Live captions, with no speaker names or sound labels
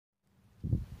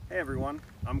Hey everyone,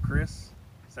 I'm Chris.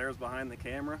 Sarah's behind the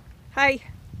camera. Hi.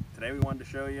 Today we wanted to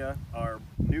show you our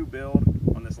new build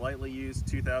on this lightly used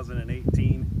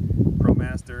 2018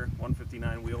 ProMaster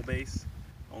 159 wheelbase.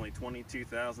 Only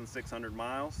 22,600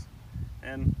 miles.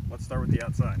 And let's start with the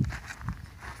outside.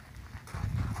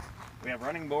 We have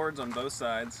running boards on both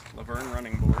sides, Laverne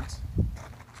running boards.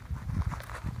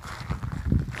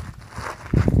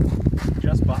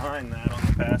 Just behind that on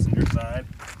the passenger side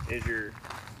is your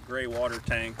gray water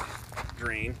tank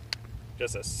drain.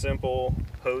 Just a simple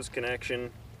hose connection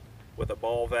with a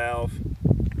ball valve.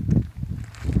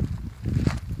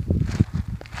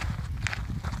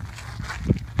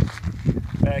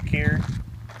 Back here,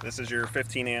 this is your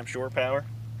 15 amp shore power.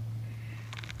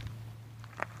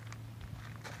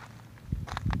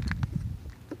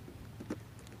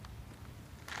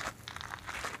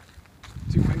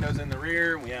 Two windows in the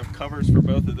rear. We have covers for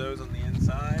both of those on the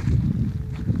inside.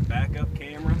 Backup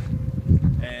camera.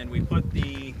 And we put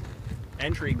the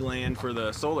entry gland for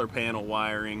the solar panel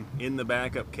wiring in the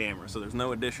backup camera, so there's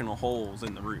no additional holes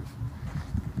in the roof.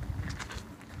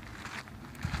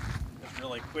 Just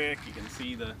really quick, you can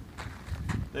see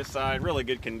this side, really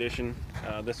good condition.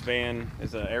 This van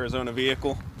is an Arizona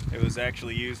vehicle. It was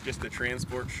actually used just to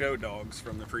transport show dogs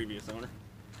from the previous owner.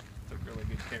 Took really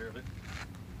good care of it.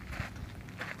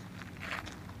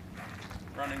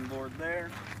 Running board there.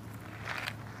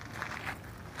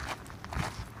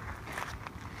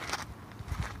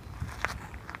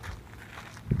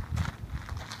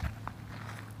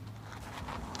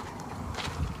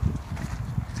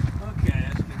 Okay,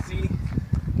 as you can see,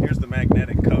 here's the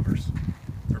magnetic covers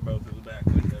for both of the back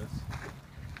windows.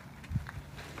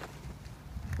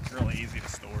 It's really easy to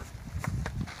store.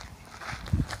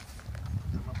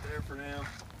 I'm up there for now.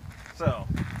 So,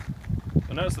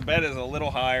 you'll notice the bed is a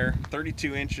little higher,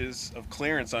 32 inches of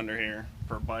clearance under here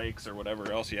for bikes or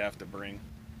whatever else you have to bring.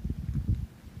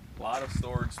 A lot of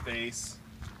storage space.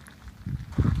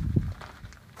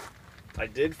 I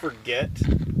did forget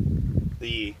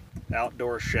the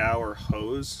outdoor shower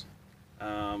hose.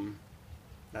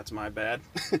 That's my bad,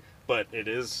 but it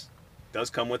does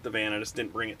come with the van. I just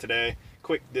didn't bring it today.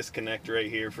 Quick disconnect right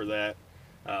here for that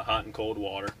hot and cold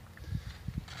water.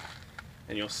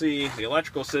 And you'll see the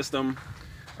electrical system.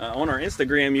 On our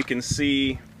Instagram, you can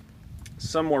see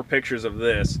some more pictures of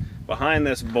this. Behind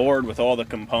this board with all the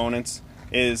components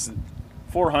is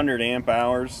 400 amp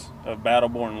hours of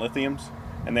battle-born lithiums,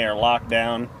 and they are locked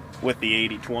down with the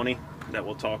 8020 that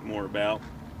we'll talk more about.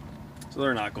 So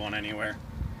they're not going anywhere.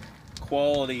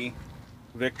 Quality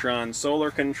Victron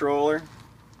solar controller.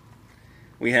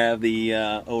 We have the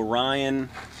Orion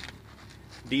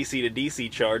DC to DC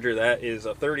charger. That is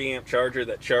a 30 amp charger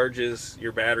that charges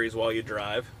your batteries while you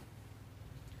drive.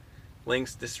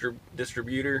 Lynx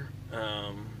distributor.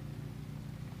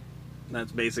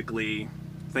 That's basically,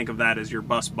 think of that as your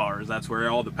bus bars. That's where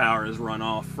all the power is run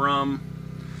off from.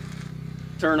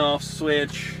 Turn off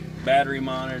switch, battery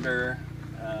monitor,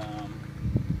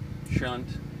 shunt,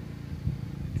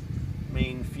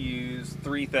 main fuse,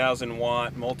 3000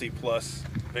 watt multi-plus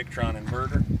Victron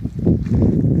inverter.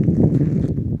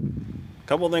 A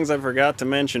couple things I forgot to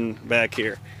mention back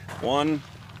here. One,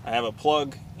 I have a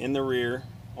plug in the rear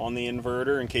on the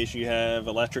inverter in case you have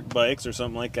electric bikes or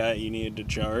something like that you needed to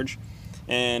charge.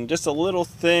 And just a little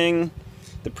thing,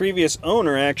 the previous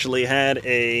owner actually had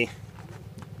a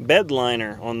bed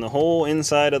liner on the whole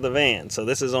inside of the van. So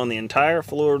this is on the entire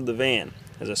floor of the van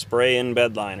as a spray-in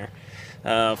bed liner.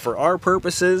 For our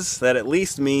purposes, that at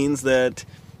least means that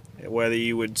whether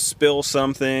you would spill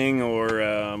something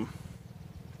or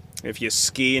if you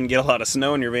ski and get a lot of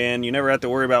snow in your van, you never have to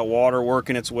worry about water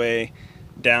working its way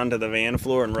down to the van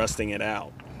floor and rusting it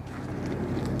out.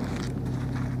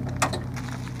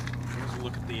 Here's a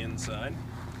look at the inside.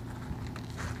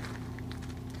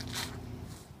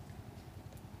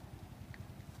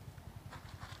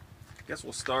 I guess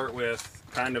we'll start with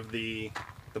kind of the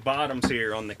bottoms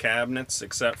here on the cabinets,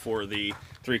 except for the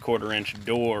 3/4 inch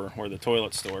door where the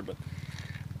toilet's stored. But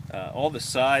all the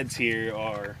sides here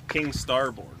are King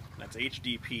Starboard. That's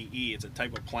HDPE. It's a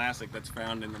type of plastic that's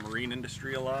found in the marine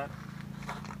industry a lot.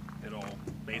 It'll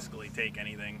basically take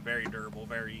anything. Very durable,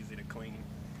 very easy to clean.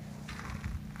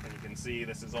 And you can see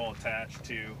this is all attached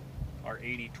to our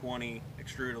 8020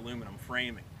 extruded aluminum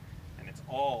framing. And it's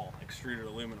all extruded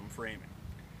aluminum framing.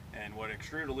 And what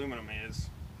extruded aluminum is,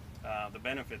 the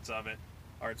benefits of it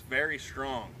are it's very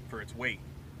strong for its weight.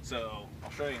 So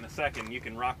I'll show you in a second. You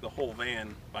can rock the whole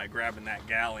van by grabbing that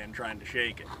galley and trying to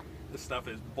shake it. This stuff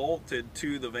is bolted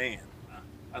to the van.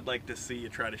 I'd like to see you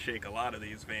try to shake a lot of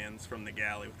these vans from the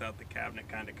galley without the cabinet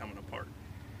kind of coming apart.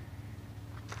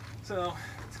 So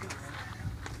let's go.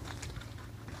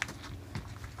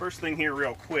 first thing here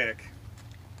real quick,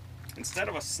 instead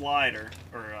of a slider,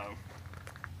 or a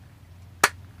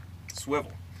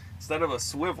swivel, instead of a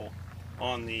swivel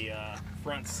on the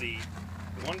front seat,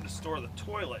 we wanted to store the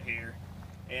toilet here,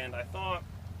 and I thought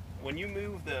when you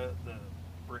move the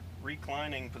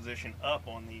reclining position up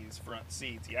on these front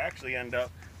seats, you actually end up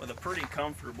with a pretty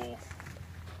comfortable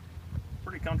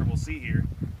seat here,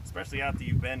 especially after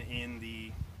you've been in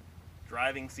the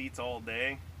driving seats all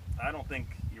day. I don't think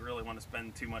you really want to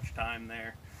spend too much time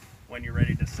there when you're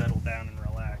ready to settle down and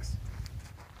relax.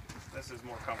 This is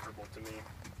more comfortable to me.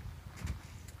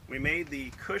 We made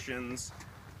the cushions,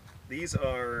 these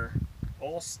are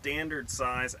all standard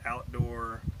size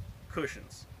outdoor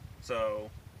cushions. So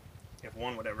if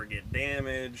one would ever get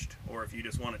damaged, or if you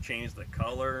just want to change the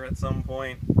color at some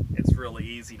point, it's really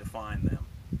easy to find them.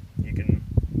 You can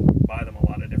buy them a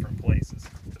lot of different places.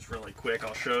 Just really quick,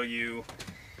 I'll show you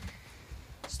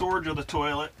storage of the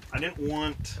toilet. I didn't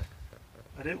want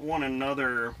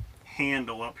another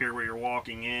handle up here where you're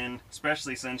walking in,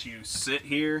 especially since you sit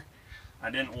here.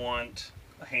 I didn't want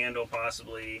a handle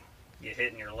possibly get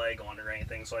hitting your leg on or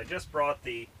anything, so I just brought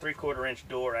the 3/4 inch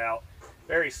door out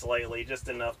very slightly, just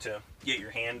enough to get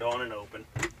your hand on and open.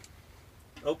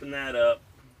 Open that up,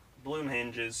 balloon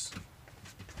hinges.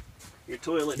 Your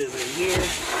toilet is in here,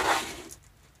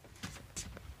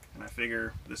 and I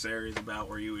figure this area is about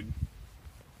where you would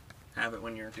have it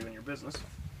when you're doing your business.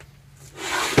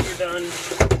 When you're done,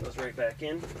 it goes right back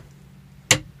in.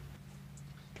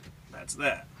 That's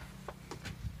that.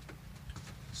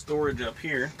 Storage up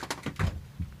here.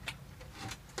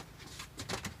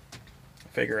 I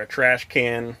figure a trash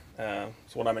can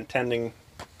is what I'm intending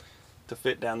to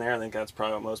fit down there. I think that's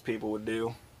probably what most people would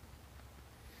do.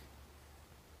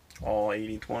 All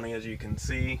 80/20, as you can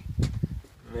see.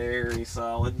 Very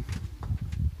solid.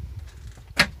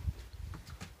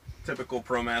 Typical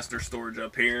ProMaster storage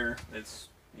up here. It's,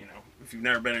 you know, if you've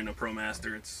never been in a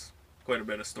ProMaster, it's quite a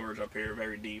bit of storage up here,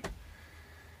 very deep.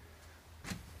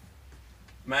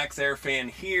 Max air fan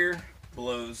here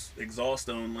blows exhaust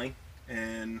only,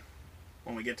 and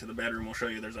when we get to the bedroom we'll show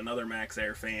you there's another max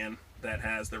air fan that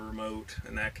has the remote,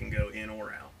 and that can go in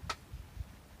or out.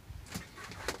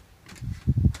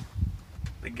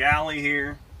 The galley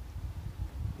here,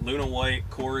 Luna White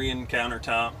Corian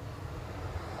countertop.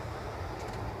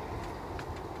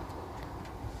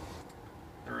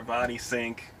 The Rivati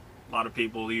sink, a lot of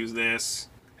people use this.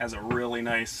 Has a really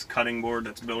nice cutting board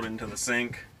that's built into the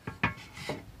sink.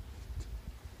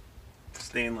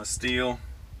 Stainless steel.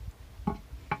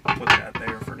 Put that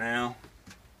there for now.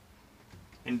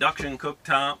 Induction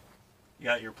cooktop. You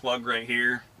got your plug right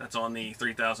here. That's on the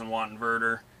 3000 watt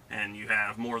inverter, and you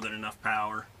have more than enough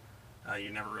power. You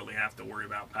never really have to worry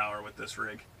about power with this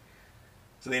rig.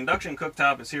 So the induction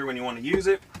cooktop is here when you want to use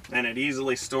it, and it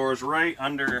easily stores right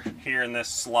under here in this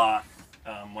slot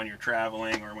when you're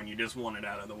traveling or when you just want it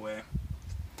out of the way.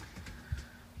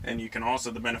 And you can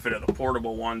also, the benefit of the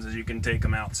portable ones is you can take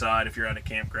them outside if you're at a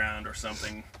campground or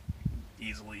something,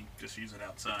 easily just use it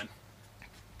outside.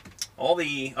 All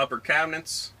the upper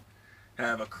cabinets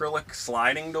have acrylic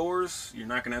sliding doors. You're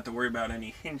not going to have to worry about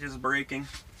any hinges breaking.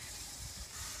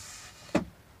 You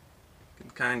can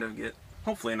kind of get,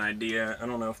 hopefully, an idea. I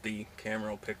don't know if the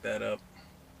camera will pick that up,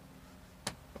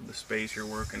 of the space you're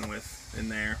working with in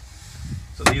there.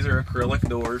 So these are acrylic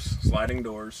doors, sliding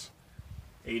doors,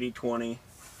 80/20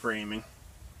 framing.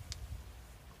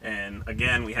 And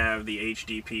again, we have the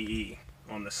HDPE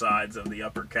on the sides of the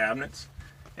upper cabinets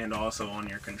and also on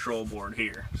your control board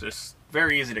here. So it's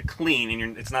very easy to clean,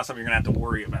 and it's not something you're going to have to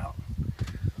worry about.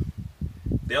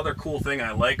 The other cool thing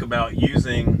I like about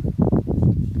using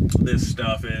this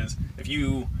stuff is if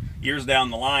you, years down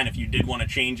the line, if you did want to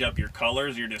change up your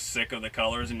colors, you're just sick of the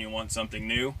colors and you want something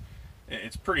new,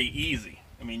 it's pretty easy.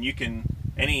 I mean, you can,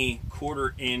 any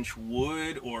 1/4 inch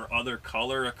wood or other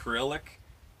color acrylic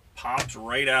pops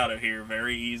right out of here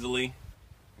very easily,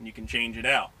 and you can change it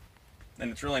out. And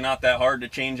it's really not that hard to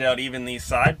change out even these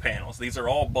side panels. These are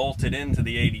all bolted into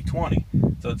the 80/20.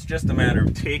 So it's just a matter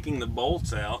of taking the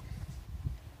bolts out,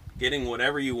 getting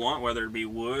whatever you want, whether it be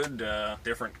wood,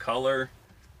 different color,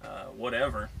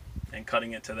 whatever, and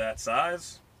cutting it to that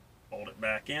size, bolt it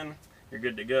back in, you're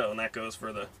good to go. And that goes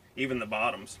for even the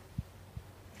bottoms.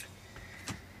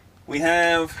 We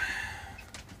have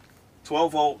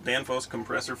 12 volt Danfoss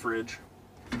compressor fridge,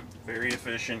 very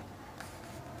efficient.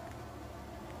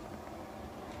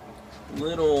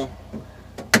 Little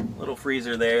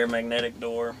freezer there, magnetic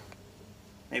door,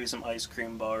 maybe some ice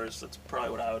cream bars. That's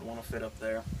probably what I would want to fit up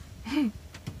there.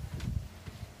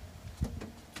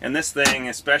 And this thing,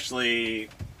 especially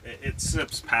it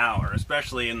sips power,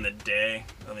 especially in the day.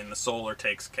 I mean, the solar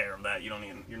takes care of that.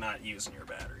 You're not using your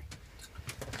battery.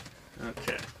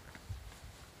 Okay.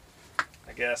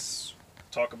 I guess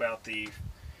talk about the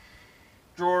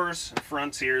drawers and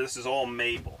fronts here. This is all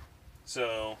maple.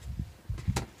 So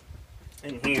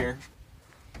in here,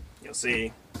 you'll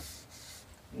see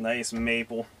nice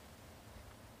maple.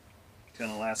 It's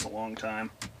gonna last a long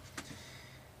time.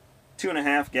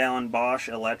 2.5 gallon Bosch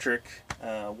electric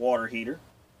water heater,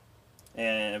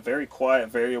 and a very quiet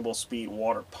variable speed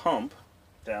water pump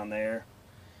down there.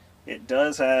 It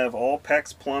does have all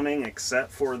PEX plumbing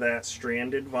except for that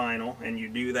stranded vinyl, and you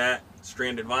do that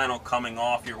stranded vinyl coming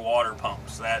off your water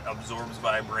pumps. That absorbs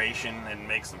vibration and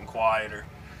makes them quieter.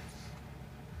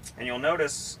 And you'll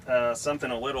notice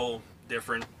something a little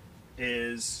different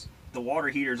is the water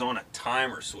heater's on a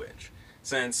timer switch.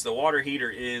 Since the water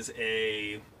heater is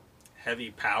a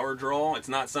heavy power draw, it's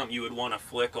not something you would want to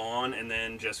flick on and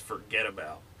then just forget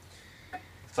about.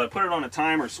 So I put it on a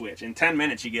timer switch. In 10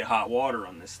 minutes you get hot water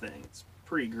on this thing. It's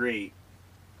pretty great.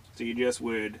 So you just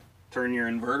would turn your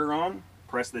inverter on,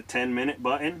 press the 10-minute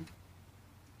button,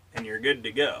 and you're good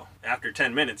to go. After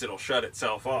 10 minutes it'll shut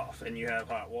itself off and you have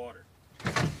hot water.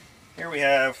 Here we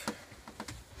have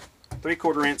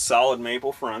 3/4 inch solid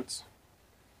maple fronts,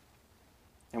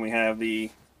 and we have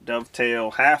the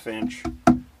dovetail 1/2 inch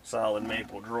solid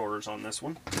maple drawers on this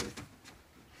one.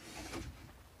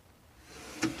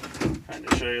 Trying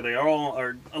to show you, they all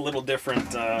are a little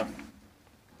different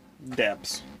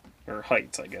depths, or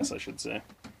heights I guess I should say.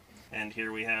 And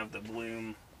here we have the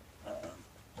Bloom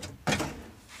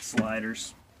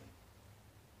sliders.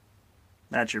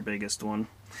 That's your biggest one.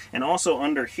 And also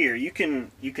under here, you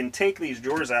can take these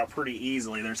drawers out pretty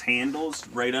easily. There's handles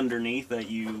right underneath that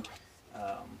you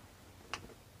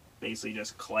basically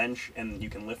just clench, and you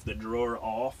can lift the drawer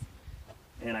off.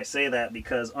 And I say that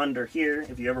because under here,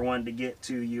 if you ever wanted to get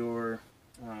to your,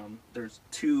 there's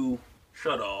 2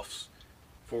 shutoffs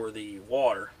for the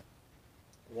water.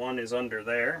 One is under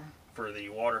there for the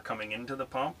water coming into the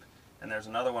pump, and there's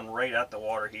another one right at the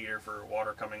water heater for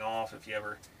water coming off if you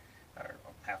ever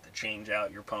have to change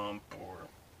out your pump or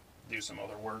do some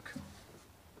other work.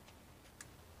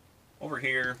 Over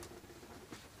here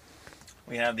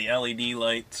we have the LED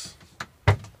lights,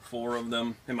 4 of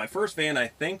them. In my first van I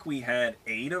think we had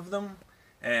 8 of them,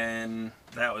 and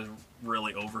that was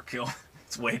really overkill.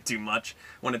 It's way too much.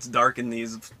 When it's dark in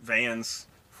these vans,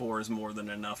 4 is more than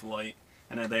enough light,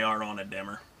 and they are on a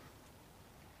dimmer.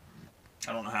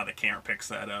 I don't know how the camera picks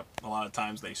that up. A lot of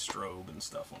times they strobe and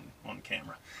stuff on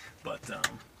camera. But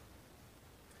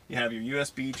you have your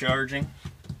USB charging.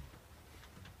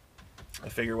 I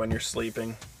figure when you're sleeping,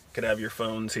 you could have your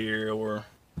phones here or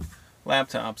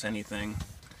laptops, anything.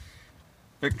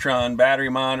 Victron battery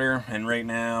monitor, and right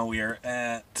now we are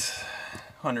at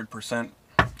 100%,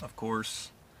 of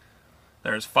course.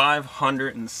 There's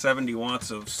 570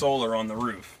 watts of solar on the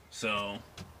roof, so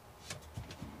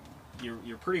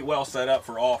you're pretty well set up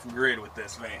for off-grid with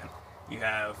this van. You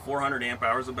have 400 amp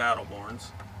hours of battle borns,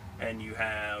 and you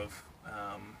have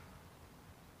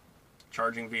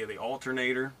charging via the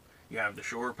alternator. You have the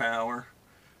shore power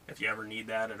if you ever need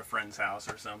that at a friend's house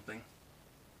or something,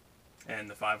 and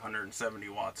the 570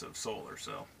 watts of solar.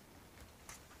 So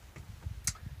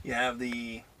you have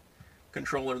the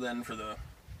controller then for the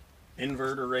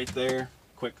inverter right there,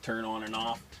 quick turn on and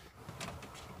off.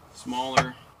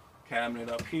 Smaller cabinet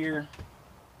up here.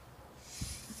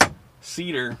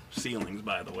 Cedar ceilings,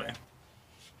 by the way.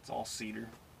 It's all cedar.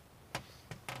 I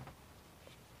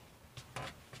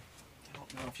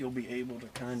don't know if you'll be able to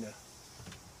kind of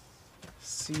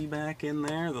see back in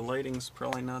there. The lighting's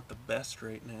probably not the best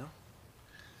right now.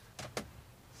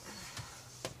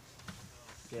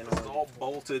 Again, it's all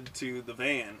bolted to the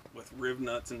van with riv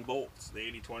nuts and bolts. The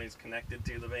 80/20 is connected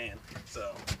to the van.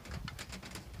 So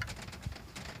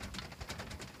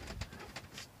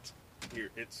here,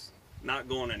 it's not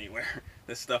going anywhere.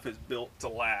 This stuff is built to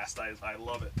last. I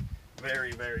love it.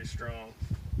 Very, very strong.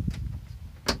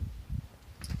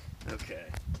 Okay.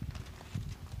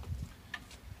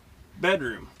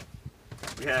 Bedroom.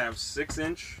 We have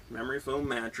 6-inch memory foam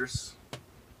mattress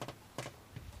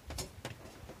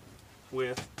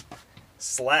with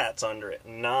slats under it,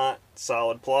 not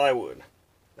solid plywood.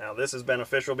 Now this is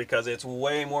beneficial because it's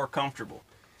way more comfortable.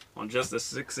 On just a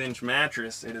 6-inch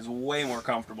mattress, it is way more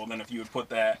comfortable than if you would put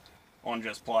that on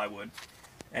just plywood.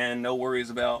 And no worries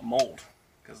about mold,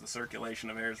 because the circulation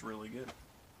of air is really good.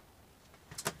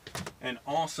 And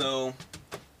also,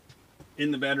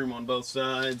 in the bedroom on both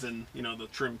sides, and you know, the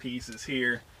trim pieces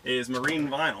here, is marine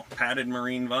vinyl, padded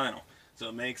marine vinyl. So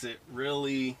it makes it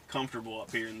really comfortable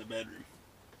up here in the bedroom.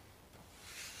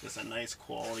 Just a nice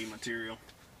quality material.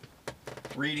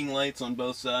 Reading lights on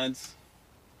both sides.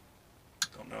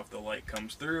 Don't know if the light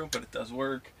comes through, but it does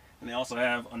work. And they also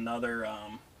have another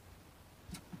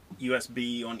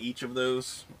USB on each of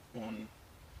those.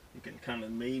 You can kind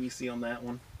of maybe see on that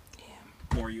one.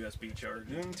 Yeah. More USB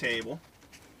charging table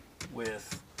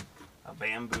with a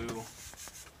bamboo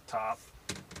top.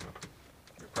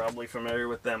 You're probably familiar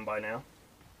with them by now.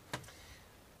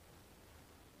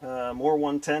 More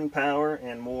 110 power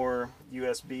and more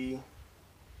USB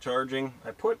charging.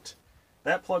 I put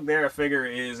that plug there, I figure,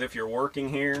 is if you're working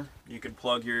here, you could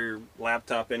plug your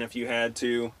laptop in if you had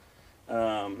to.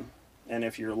 And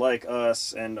if you're like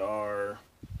us and are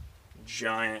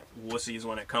giant wussies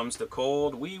when it comes to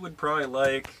cold, we would probably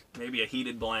like maybe a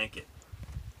heated blanket.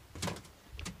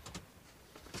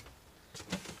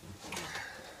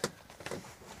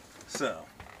 So,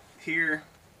 here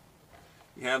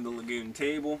you have the Lagoon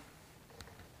table.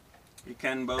 You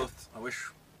can both, I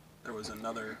wish there was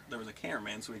a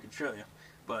cameraman so we could show you,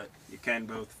 but you can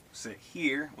both sit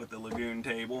here with the Lagoon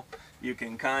table. You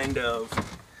can kind of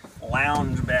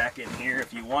lounge back in here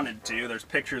if you wanted to. There's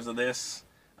pictures of this,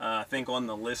 I think, on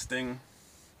the listing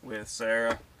with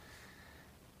Sarah.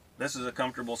 This is a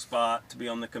comfortable spot to be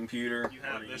on the computer. You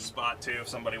have this spot too if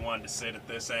somebody wanted to sit at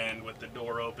this end with the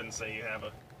door open, say you have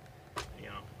a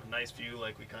nice view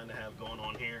like we kind of have going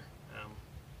on here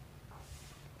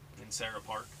in Sarah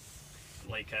Park,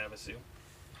 Lake Havasu.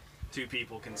 Two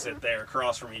people can sit there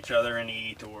across from each other and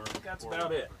eat, or that's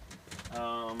about it.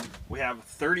 We have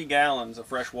 30 gallons of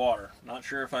fresh water. Not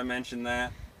sure if I mentioned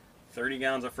that. 30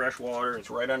 gallons of fresh water. It's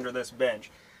right under this bench.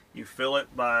 You fill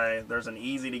it by, there's an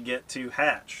easy to get to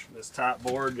hatch. This top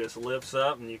board just lifts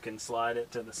up and you can slide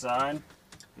it to the side.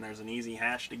 And there's an easy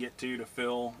hatch to get to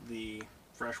fill the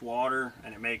fresh water,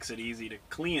 and it makes it easy to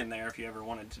clean in there if you ever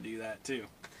wanted to do that too.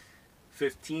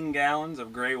 15 gallons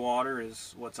of gray water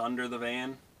is what's under the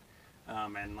van.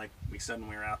 And like we said when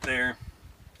we were out there,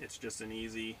 it's just an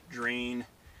easy drain.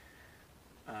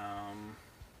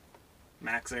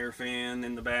 Max air fan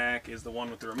in the back is the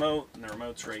one with the remote, and the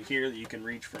remote's right here that you can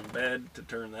reach from bed to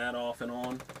turn that off and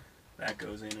on. That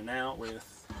goes in and out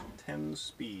with 10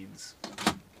 speeds.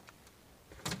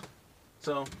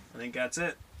 So I think that's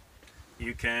it.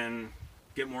 You can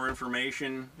get more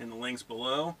information in the links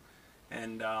below,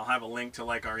 and I'll have a link to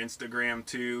like our Instagram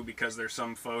too, because there's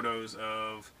some photos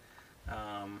of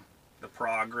the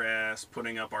progress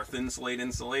putting up our thin slate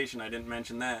insulation. I didn't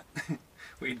mention that.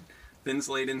 We thin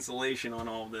slate insulation on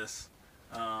all this,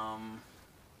 and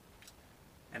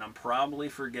I'm probably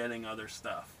forgetting other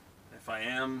stuff. If I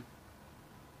am,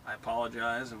 I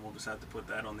apologize, and we'll just have to put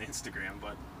that on the Instagram.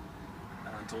 But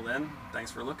until then, thanks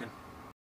for looking.